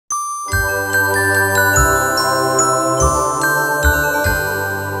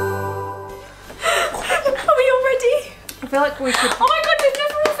like we should. Oh my god, we've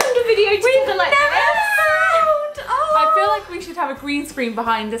never filmed a video together like this. Oh. I feel like we should have a green screen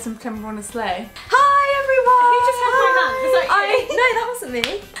behind us and pretend we're on a sleigh. Hi everyone. Who just held my hand? Was that you? No, that wasn't me.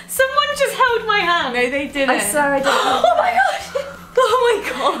 Someone just held my hand. No, they didn't. I swear I didn't. Oh my god. Oh my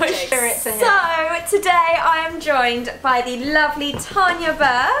gosh. Spirits are here. So today I am joined by the lovely Tanya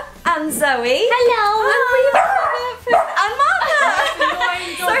Burr and Zoe. Hello. And Martha.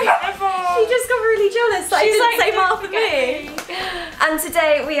 Sorry, she just got really jealous that I didn't say Martha me. And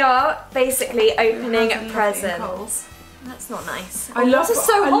today we are basically opening presents. That's not nice. I love this is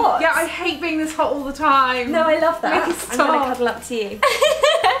so hot. Yeah, I hate being this hot all the time. No, I love that. Make it I'm gonna stop. cuddle up to you.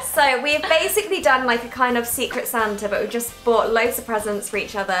 So we've basically done like a kind of secret Santa, but we've just bought loads of presents for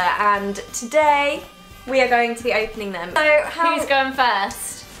each other, and today we are going to be opening them. So Who's going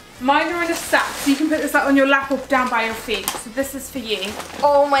first? Mine are in a sack, so you can put this like on your lap or down by your feet. So this is for you.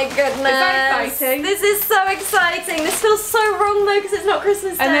 Oh my goodness. Is that exciting? This is so exciting. This feels so wrong though because it's not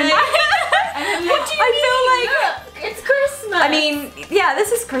Christmas Day. And then What do you mean? Look, it's Christmas. I mean, yeah,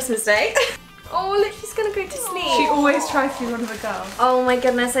 this is Christmas Day. Oh, look, she's gonna go to sleep. She always tries to be one of the girls. Oh my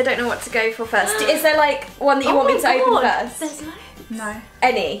goodness, I don't know what to go for first. Is there like one that you want me to open first? There's no. No.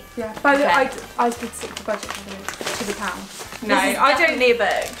 Any? Yeah. By the way, Okay. I did stick to budget to the pound. No, This is I don't. definitely a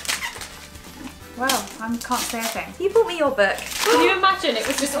book. Well, I can't say a thing. You bought me your book. Can you imagine it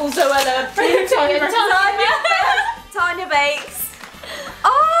was just all Zoella Tanya Tanya Bakes.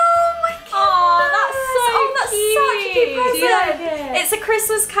 Oh my god. Oh, that's so such a cute present. Yeah. It's A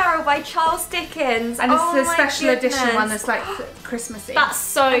Christmas Carol by Charles Dickens. And it's oh the my special edition goodness. one that's like Christmassy. That's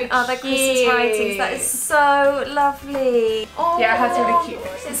so Other Christmas cute. writings. That is so lovely. Oh, Yeah, it has really cute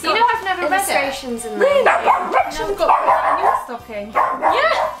bits. It's You got know I've never read it. illustrations in there. Really? You should have got that in your stocking.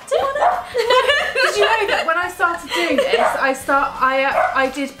 Yeah. Do you wanna? Did you know that when I started doing this,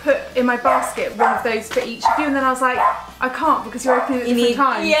 I did put in my basket one of those for each of you, and then I was like, I can't because you're opening at different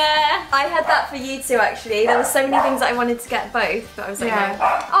times. Yeah. I had that for you too actually. There were so many things that I wanted to get both, but I was like, Yeah. no.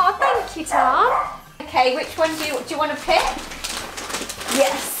 Oh, thank you, Tom. Okay, which one do you want to pick?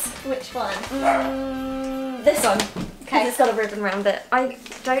 Yes. Which one? This one. Okay. It's got a ribbon around it. I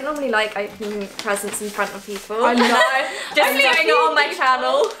don't normally like opening presents in front of people. I love Just Only doing a it few on my people.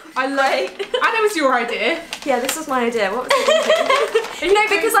 channel. I love it. And it was your idea. Yeah, this was my idea. What was I thinking? No,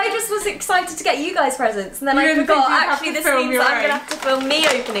 because I just was excited to get you guys presents, and then You I didn't forgot. think you'd have Actually, to this film means your that I'm own. gonna have to film me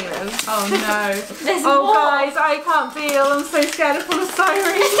opening them. Oh no. There's Oh more. guys, I can't feel. I'm so scared of full of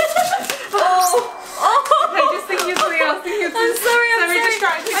sirens. Oh. Okay, just think of something else. Think of I'm sorry. I'm sorry.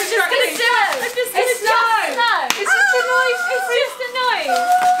 distracting. I'm just gonna do it. I'm just gonna It's do it. It's just a noise. It's just a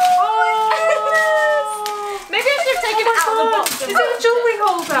noise. Maybe I should have taken it out of the box. Is it a jewellery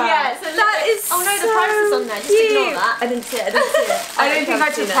holder? Yeah, so That is oh no, the so price is on there. Just cute. ignore that. I didn't see it. I didn't see it. I don't think I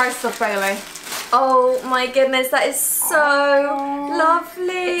have took seen it. price off, by the way. Oh my goodness, that is so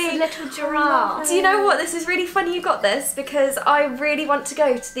lovely. It's a little giraffe. Do you know what? This is really funny you got this because I really want to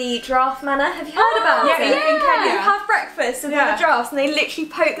go to the giraffe manor. Have you heard about yeah, it? in Kenya. You have breakfast with Yeah. the giraffes and they literally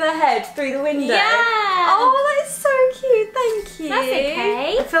poke their head through the window. Yeah. Oh, that is so cute. Thank you. That's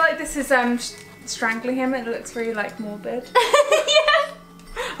okay. I feel like this is strangling him. It looks really like morbid. Yeah.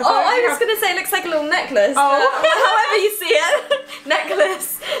 Oh, I was going to say it looks like a little necklace. Oh. but however you see it.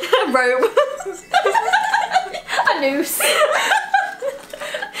 Necklace. Robe. A noose.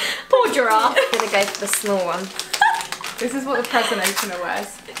 Poor giraffe. I'm going to go for the small one. This is what the present opener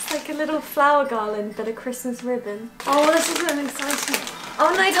wears. It's like a little flower garland but a Christmas ribbon. Oh, this is an exciting. Oh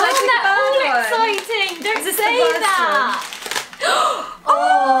no, Oh, don't I pick they're all the bird one? exciting. Don't Is this the say first that.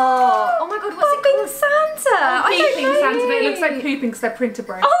 Oh my god, what's it called? Santa! I don't Peeping know. Santa, but it looks like pooping because they're printer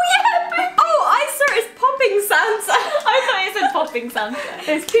break. Oh yeah! Oh, I saw it as popping Santa! I thought it said popping Santa.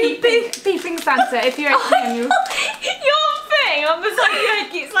 It's peeping Santa. If you open him, Your thing on the side of your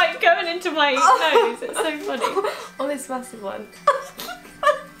head keeps like going into my nose. It's so funny. Oh, this massive one.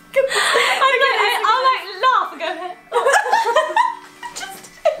 I'll like laugh and go.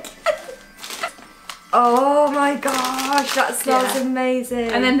 Just Oh my gosh, that smells amazing.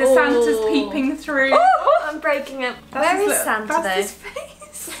 and then the Santa's peeping through. Oh, I'm breaking it. That's Where his is Santa that's though? his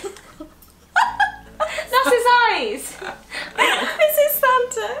face. That's his eyes. This is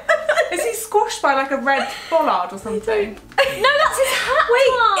Santa. Is he squashed by like a red bollard or something? No, that's his hat.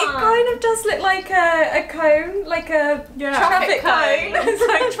 Wait, one. it kind of does look like a cone, like a traffic cone. It's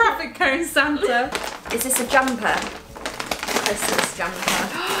like traffic cone Santa. Is this a jumper? Christmas jumper.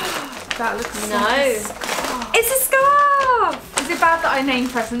 That looks No. nice. It's a scarf! Is it bad that I named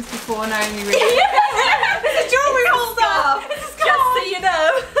presents before Naomi really? It's a jewellery holder! Just so you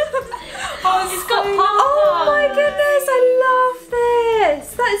know. Oh, it's got Oh my goodness, I love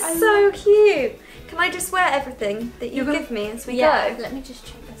this! That is so cute. Can I just wear everything that you give me as we go. Let me just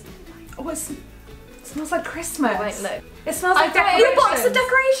check this. Oh, it smells like Christmas. Wait, look. It smells like decorations. Your box of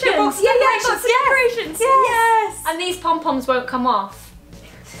decorations. Your box of box of decorations. Yes. And these pom-poms won't come off.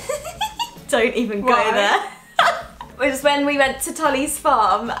 Don't even go there. It was when we went to Tully's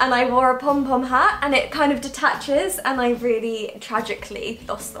farm and I wore a pom-pom hat and it kind of detaches and I really tragically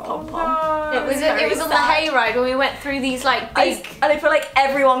lost the pom-pom. No. It was on the hayride when we went through these like big... And I feel like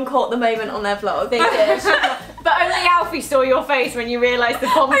everyone caught the moment on their vlog. They did. But only Alfie saw your face when you realised the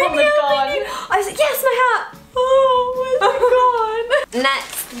pom-pom had gone. I was like, yes, my hat! Oh, where's it gone?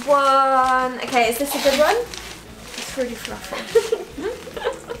 Next one. Okay, is this a good one? It's really fluffy.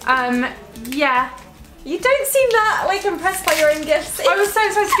 Yeah. You don't seem that like impressed by your own gifts. I was so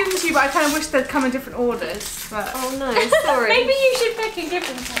excited to give them to you, but I kind of wish they'd come in different orders. But... Oh no, sorry. Maybe you should pick and give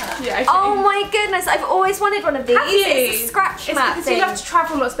them to her. Yeah. Okay. Oh my goodness, I've always wanted one of these. Have you? It's a scratch It's mat because thing. you love to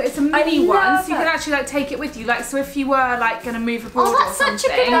travel lots, but it's a mini love one, so you it. can actually like take it with you. Like, so if you were like going to move abroad Oh, that's or such a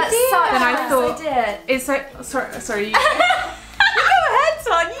something, good idea. then I thought idea. it's like sorry. You, You go ahead,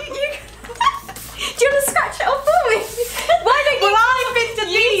 Ton. Do you want to scratch it off for me? Why don't you? Well, I've been to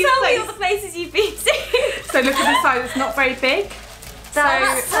these tell me places. all the places you've been to. So look at the size; it's not very big.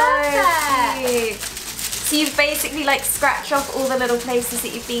 That's So perfect. cute. So you've basically like scratched off all the little places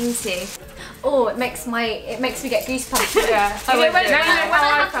that you've been to. Oh, it makes me get goosebumps. yeah. You know, when I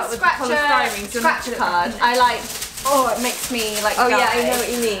I have felt to with scratch polystyrene, a scratch card, it makes me like Oh die. yeah, I know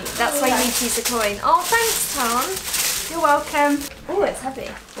what you mean. That's why you need to use a coin. Oh, thanks, Tom. You're welcome. Oh, it's heavy.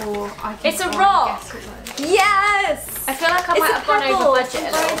 It's a rock. Yes. I feel like I It's might a have gone pebble over budget a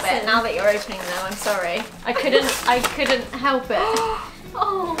from little bit Brighton. now that you're opening them. I'm sorry. I couldn't help it.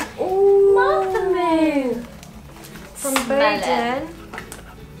 Oh, Martha from Smell Bowden.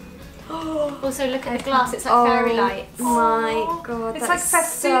 also look at the glass. It's like fairy lights. My God, It's that's like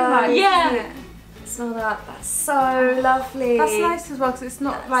festoon so lights, Yeah. isn't it? Smell that. That's so lovely. That's nice as well because it's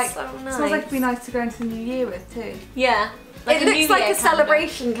not That's like so it smells like it'd be nice to go into the new year with too. Yeah. It looks like a candle.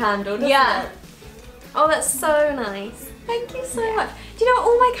 celebration candle, doesn't Yeah. it? Oh, that's so nice. Thank you so much. Do you know what?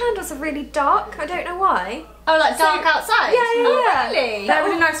 All my candles are really dark. I don't know why. Oh, like dark outside? Yeah, yeah, Oh, yeah. really? They're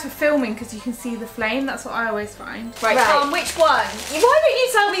really nice for filming because you can see the flame. That's what I always find. Right, Right. which one? Why don't you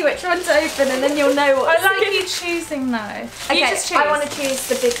tell me which one to open and then you'll know what. I like you choosing though. Okay, You just choose. I want to choose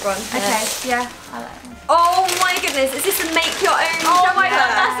the big one. Okay, yeah. I like them. Oh my goodness, is this a make your own jumper? my God,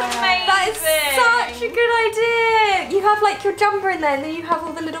 that's amazing. That is such a good idea. You have like your jumper in there and then you have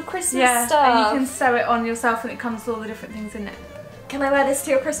all the little Christmas Yeah, stuff. and you can sew it on yourself and it comes with all the different things in it. Can I wear this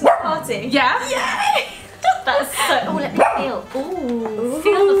to your Christmas party? Yeah? Yay! That's so. Oh, let me feel. Ooh,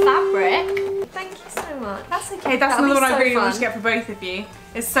 feel the fabric. Thank you so much. That's okay, that's That'll another be one I so really want fun. to get for both of you.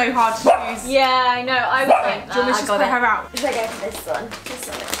 It's so hard to choose. Yeah, I know. I would like Do you want me that. to just got put it. her out? Should I go for this one? This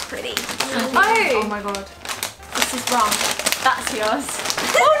one looks pretty. Oh my god. This is wrong. That's yours.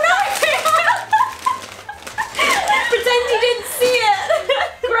 Oh no! Pretend you didn't see it.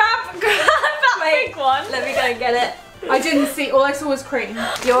 Grab that big one. Let me go and get it. I didn't see, all I saw was cream.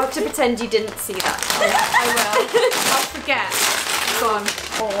 You'll have to pretend you didn't see that. I will. I'll forget. It's gone.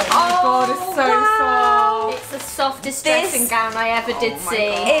 Oh my god, it's so wow. soft. It's the softest This- dressing gown I ever did my see.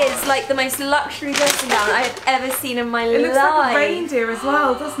 God. It is like the most luxury dressing gown I have ever seen in my life. It looks like a reindeer as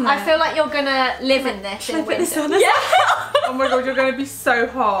well, doesn't it? I feel like you're gonna live in this in Put this winter. on. Yeah. Oh my god, you're going to be so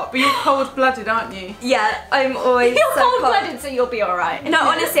hot. But you're cold-blooded, aren't you? Yeah, I'm always You're so cold. cold-blooded, so you'll be alright. No,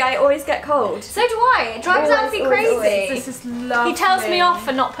 honestly, I always get cold. So do I. It drives Always, Alfie always, crazy. This is lovely. He tells me off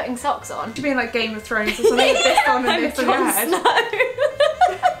for not putting socks on. should be in like Game of Thrones or something. This on and this on your head.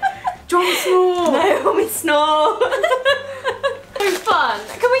 Jon Snow. No, it's not. So fun.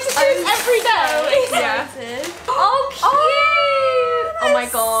 Can we just do this every day? Yeah. Oh, cute. Oh my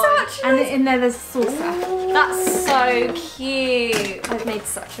god. Such a And nice... in there there's saucer. That's so cute. I've made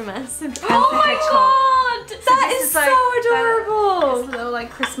such a mess. Oh the my hedgehog. god. That this is is so like adorable. It's a little like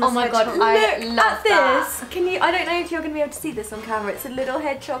Christmas Oh my god, hedgehog. I Look love at that. this. Can you? I don't know if you're going to be able to see this on camera. It's a little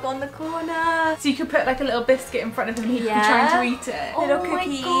hedgehog on the corner. So you could put like a little biscuit in front of him and he could be Yeah. trying to eat it. Little Oh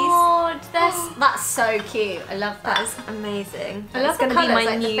cookies. my god, that's so cute. I love that. That is amazing. I love That's the going to be colours,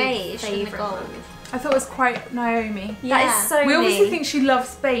 my like the new beige and the favourite gold. one. I thought it was quite Niomi. That is so We obviously me. think she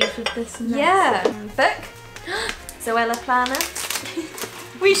loves beige with this and this. Yeah. Book. Zoella planner.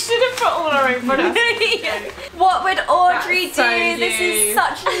 We should have put all our own products. What would Audrey do? So This you. is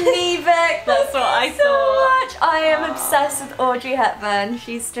such Nivek. That's what I so thought. much. I am obsessed with Audrey Hepburn.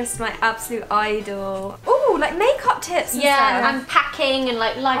 She's just my absolute idol. Ooh, like makeup tips and Yeah, stuff. and packing and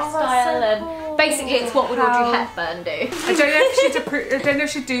like lifestyle so and cool. basically it's what would Audrey Hepburn do. I don't know if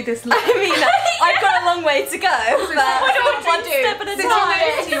she'd do this. I mean, I've got a long way to go, but What do I one do? step at a Since time. I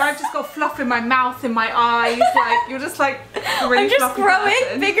noticed you, I've just got fluff in my mouth, in my eyes. Like you're just like a really I'm just fluffy growing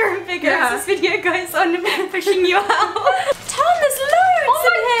person. bigger and bigger Yeah. as this video goes on and pushing you out. Tom, there's loads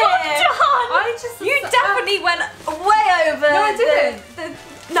in here. I just You definitely went way over No, I didn't.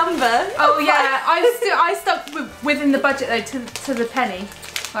 the number. Oh yeah, I stuck within the budget though to the penny.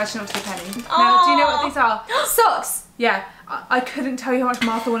 Well, actually not to the penny. Now, do you know what these are? Socks. Yeah, I couldn't tell you how much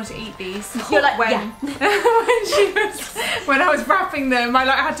Martha wanted to eat these. You're like, when when I was wrapping them, I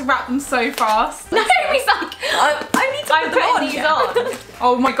had to wrap them so fast. No, he's like, I need to I'm put them on. putting these on.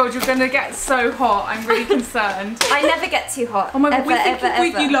 Oh my god, you're gonna get so hot. I'm really concerned. I never get too hot. Oh my god, ever, we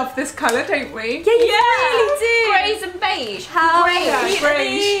you love this colour, don't we? Yeah, you really do. Greys and beige. How Grey, cute are grey.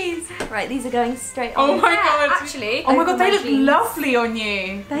 these? Right, these are going straight Oh on. my god. Actually. Oh my god, over they my look jeans. lovely on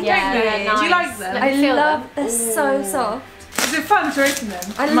you. Thank Yeah, you. they're Do you nice. like them? Let me I feel love. them. They're so soft. Is it fun to open them?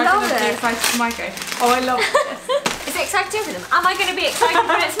 I Am I love gonna be it. excited for my go? Oh, I love this. Is it exciting for them? Am I going to be excited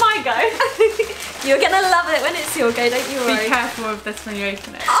when it's my go? You're gonna love it when it's your go, don't you Be worry. careful with this when you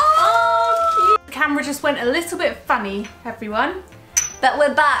open it. Oh, cute. The camera just went a little bit funny, everyone. But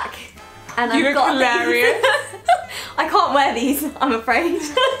we're back. And You I've look got hilarious. these. I can't wear these, I'm afraid.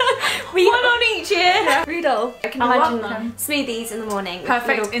 One on each here. Rudolph. I can Oh, imagine welcome. smoothies in the morning. with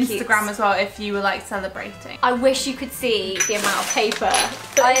Perfect little cutes. Instagram as well if you were like celebrating. I wish you could see the amount of paper.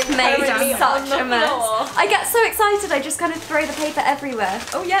 I've made currently such on the a mess. floor. I get so excited, I just kind of throw the paper everywhere.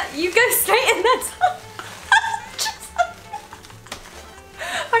 Oh yeah, you go straight in there.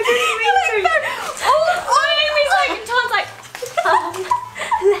 I didn't mean to.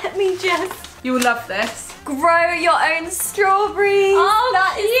 Let me just You'll love this. grow your own strawberries. Oh,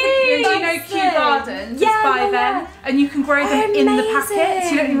 That is cute. Do you know Kew Gardens? Just Yeah, buy yeah, them, yeah. and you can grow them in the packet, so you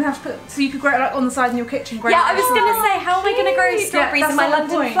Amazing. don't even have to put. So you could grow it like on the side in your kitchen. Grow Yeah, it I was yourself. gonna say, how am I gonna grow cute. strawberries Yeah, in my that's the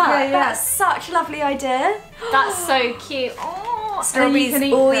London point. flat? Yeah, yeah. That's such a lovely idea. That's so cute. Oh, Strawberries can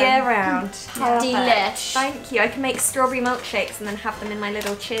eat all them. year round. Perfect. Delish. Thank you. I can make strawberry milkshakes and then have them in my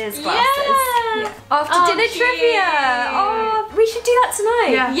little cheers glasses. Yeah. After Oh, dinner cute. trivia. Oh, we should do that tonight.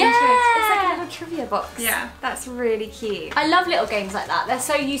 Yeah, we Yeah. It's like a little trivia box. Yeah. That's really cute. I love little games like that. They're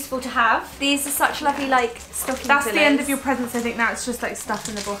so useful to have. These are such lovely, like, stocking That's the end fillers. of your presents. I think now it's just like stuff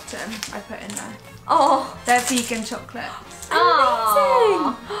in the bottom. I put in there. Oh, They're vegan chocolates.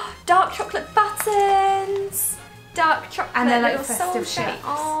 amazing. Dark chocolate buttons. Dark chocolate. And they're like little festive soul shapes.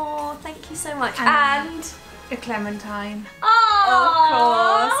 Oh, thank you so much. And- And A clementine. of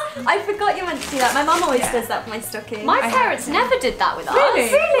course. I forgot you meant to do that. My mum always Yeah. does that for my stocking. My I parents have never did that with us. Really?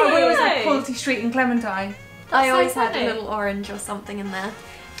 Oh, we always had No. Quality Street and clementine. I so always had a funny. little orange or something in there.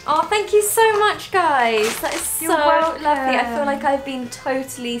 Oh, thank you so much, guys. That is so You're welcome. lovely. I feel like I've been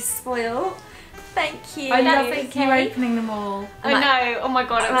totally spoiled. Thank you. I love That's you okay. opening them all. I know. Oh my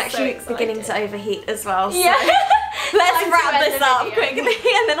god, I'm I'm actually so beginning to excited. overheat as well. So Yeah. let's Time to wrap end this the up video.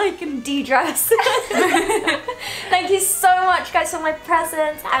 quickly and then I can de-dress. Thank you so much, guys, for my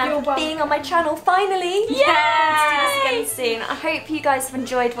presents You're and welcome. being on my channel finally. Yay! Let's do this again soon. I hope you guys have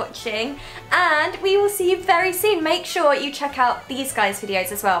enjoyed watching and we will see you very soon. Make sure you check out these guys'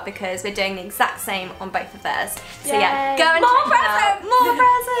 videos as well because we're doing the exact same on both of theirs. So yeah, Yay. go and More check them out. More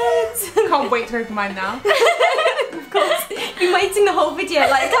presents! Can't wait to open mine now. Of course, been waiting the whole video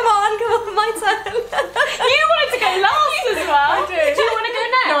like, come on, my turn. You wanted to go last as well. I did. Do you want to go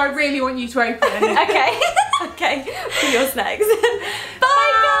next? No, I really want you to open. Okay, okay, yours next.